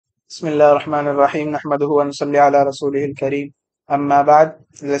بسم الله الرحمن الرحيم نحمده ونصلي على رسوله الكريم أما بعد.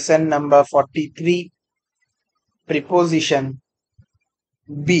 Lesson number 43, Preposition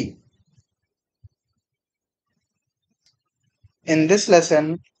be. In this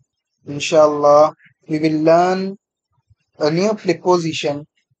lesson, inshallah, we will learn a new preposition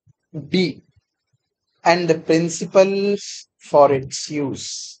be and the principles for its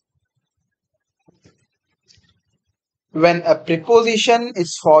use. When a preposition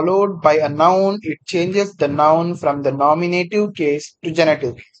is followed by a noun, it changes the noun from the nominative case to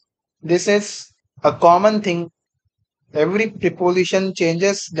genitive. This is a common thing. Every preposition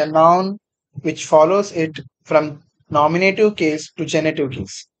changes the noun which follows it from nominative case to genitive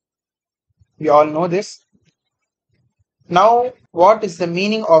case. We all know this. Now, what is the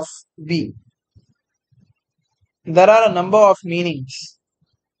meaning of be? There are a number of meanings.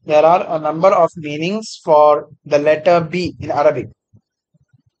 There are a number of meanings for the letter B in Arabic.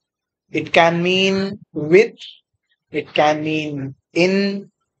 It can mean with, it can mean in,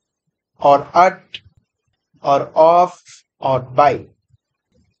 or at, or of, or by.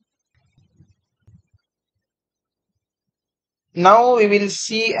 Now we will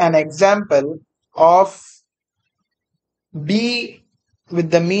see an example of be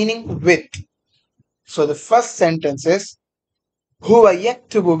with the meaning with. So the first sentence is هو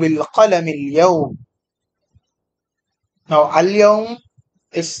يكتب بالقلم اليوم. Now al-yawm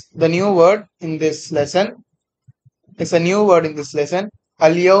is the new word in this lesson. It's a new word in this lesson.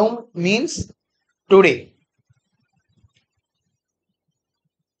 Al-yawm means today.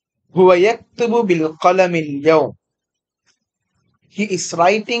 هو يكتب بالقلم اليوم. He is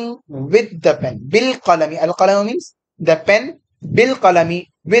writing with the pen. بالقلم. Al-qalam means the pen. بالقلم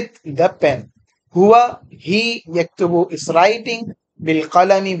with the pen. Huwa, he, yaktubu is writing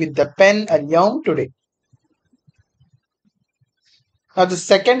بالقلم with the pen al-yawm today. Now the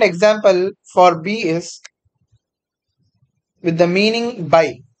second example for be is with the meaning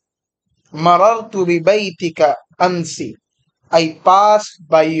by. مررت ببيتك أمس. I passed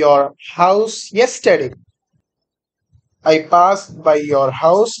by your house yesterday. I passed by your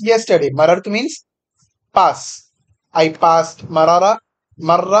house yesterday. Marartu means pass. I passed. Marara,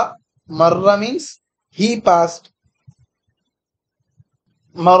 marra, marra means he passed.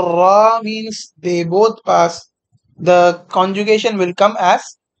 Marra means they both pass. The conjugation will come as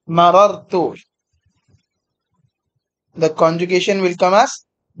marartu. The conjugation will come as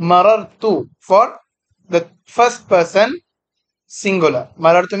marartu for the first person singular.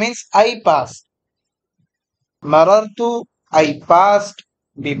 Marartu means I passed. Marartu, I passed.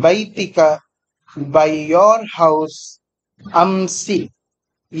 Bibaitika, by your house. Amsi,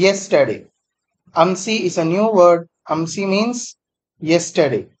 yesterday. Amsi is a new word. Amsi means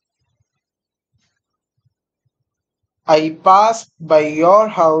yesterday. I passed by your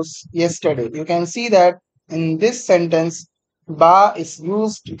house yesterday. You can see that in this sentence, ba is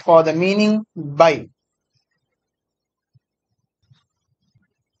used for the meaning by.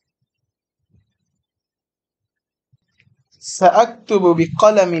 سأكتب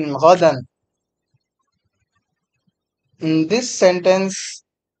بقلم غدا. In this sentence,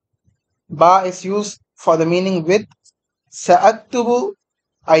 ba is used for the meaning with. سأكتب,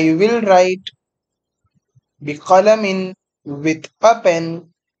 I will write. بقلم, with a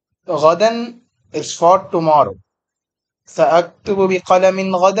pen. غدا is for tomorrow. سأكتب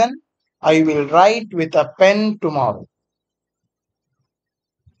بقلم غدا, I will write with a pen tomorrow.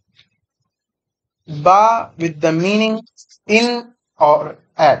 Ba with the meaning in or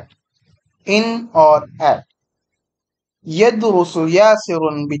at. In or at. يدرس ياسر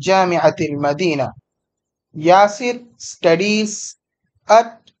بجامعة المدينة. Yasir studies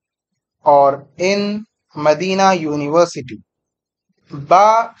at or in Medina University.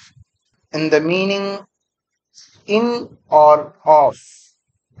 Ba in the meaning in or of.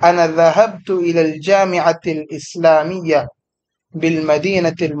 أنا ذهبت إلى الجامعة الإسلامية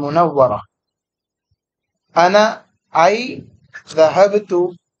بالمدينة المنورة. أنا, I,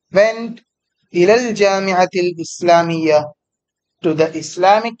 ذهبت, went إلى الجامعة الإسلامية, to the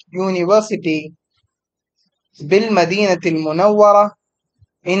Islamic University, بالمدينة المنورة,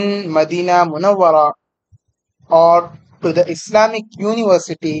 in Medina Munawwara, or to the Islamic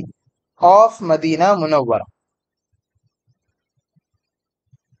University of Medina Munawwara.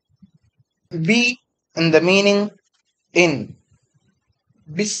 Be in the meaning in.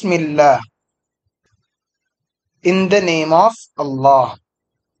 Bismillah, in the name of Allah.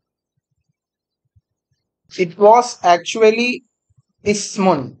 It was actually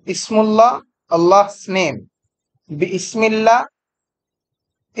Ismun. Ismullah, Allah's name. Bismillah,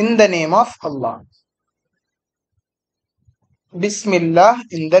 in the name of Allah. Bismillah,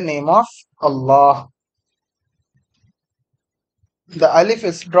 in the name of Allah. The alif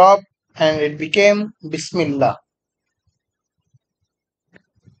is dropped and it became Bismillah.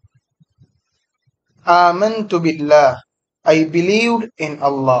 Amantu billah. I believed in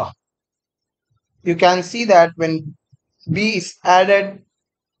Allah. You can see that when B is added,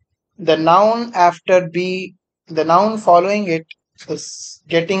 the noun after B, the noun following it is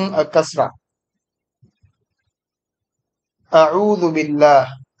getting a kasra. A'udhu billah.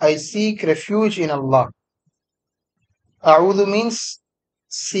 I seek refuge in Allah. A'udhu means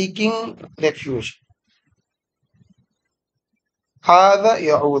seeking refuge. Hada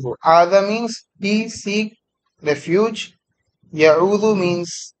ya'udhu. Hada means he seek refuge. Ya'udhu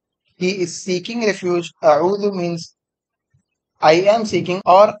means he is seeking refuge. A'udhu means I am seeking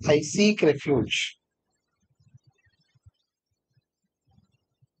or I seek refuge.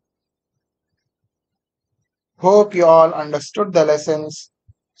 Hope you all understood the lessons.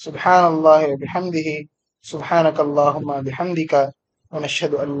 Subhanallah wa bihamdihi. Subhanakallahumma bihamdika.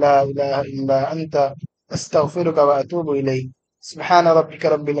 ونشهد أن لا إله إلا أنت أستغفرك وأتوب إليك سبحان ربك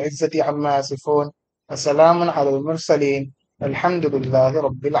رب العزة عما يصفون وسلام على المرسلين الحمد لله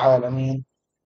رب العالمين